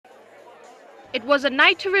It was a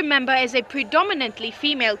night to remember as a predominantly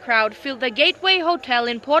female crowd filled the Gateway Hotel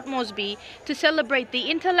in Port Moresby to celebrate the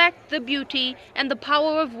intellect, the beauty and the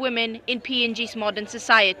power of women in PNG's modern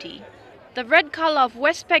society. The red color of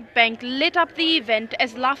Westpac Bank lit up the event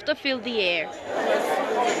as laughter filled the air.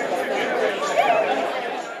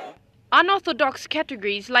 Unorthodox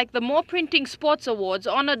categories like the More Printing Sports Awards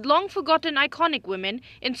honored long-forgotten iconic women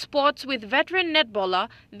in sports, with veteran netballer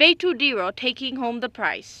Betu Diro taking home the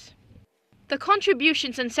prize. The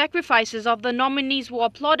contributions and sacrifices of the nominees were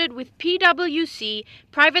applauded, with PwC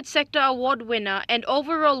Private Sector Award winner and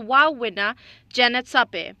overall WOW winner Janet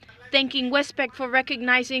Sape thanking Westpac for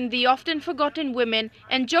recognizing the often forgotten women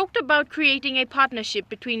and joked about creating a partnership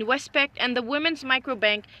between Westpac and the Women's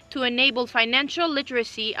Microbank to enable financial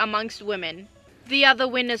literacy amongst women. The other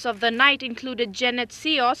winners of the night included Janet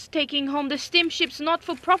Sios taking home the Steamships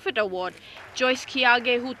Not-for-Profit Award, Joyce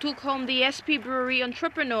Kiage, who took home the SP Brewery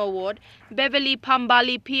Entrepreneur Award, Beverly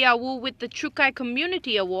Pambali Piawu with the Trukai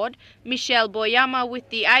Community Award, Michelle Boyama with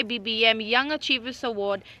the IBBM Young Achievers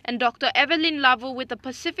Award, and Dr. Evelyn Lavo with the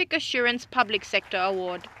Pacific Assurance Public Sector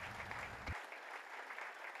Award.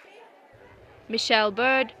 Michelle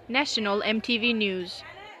Bird, National EMTV News.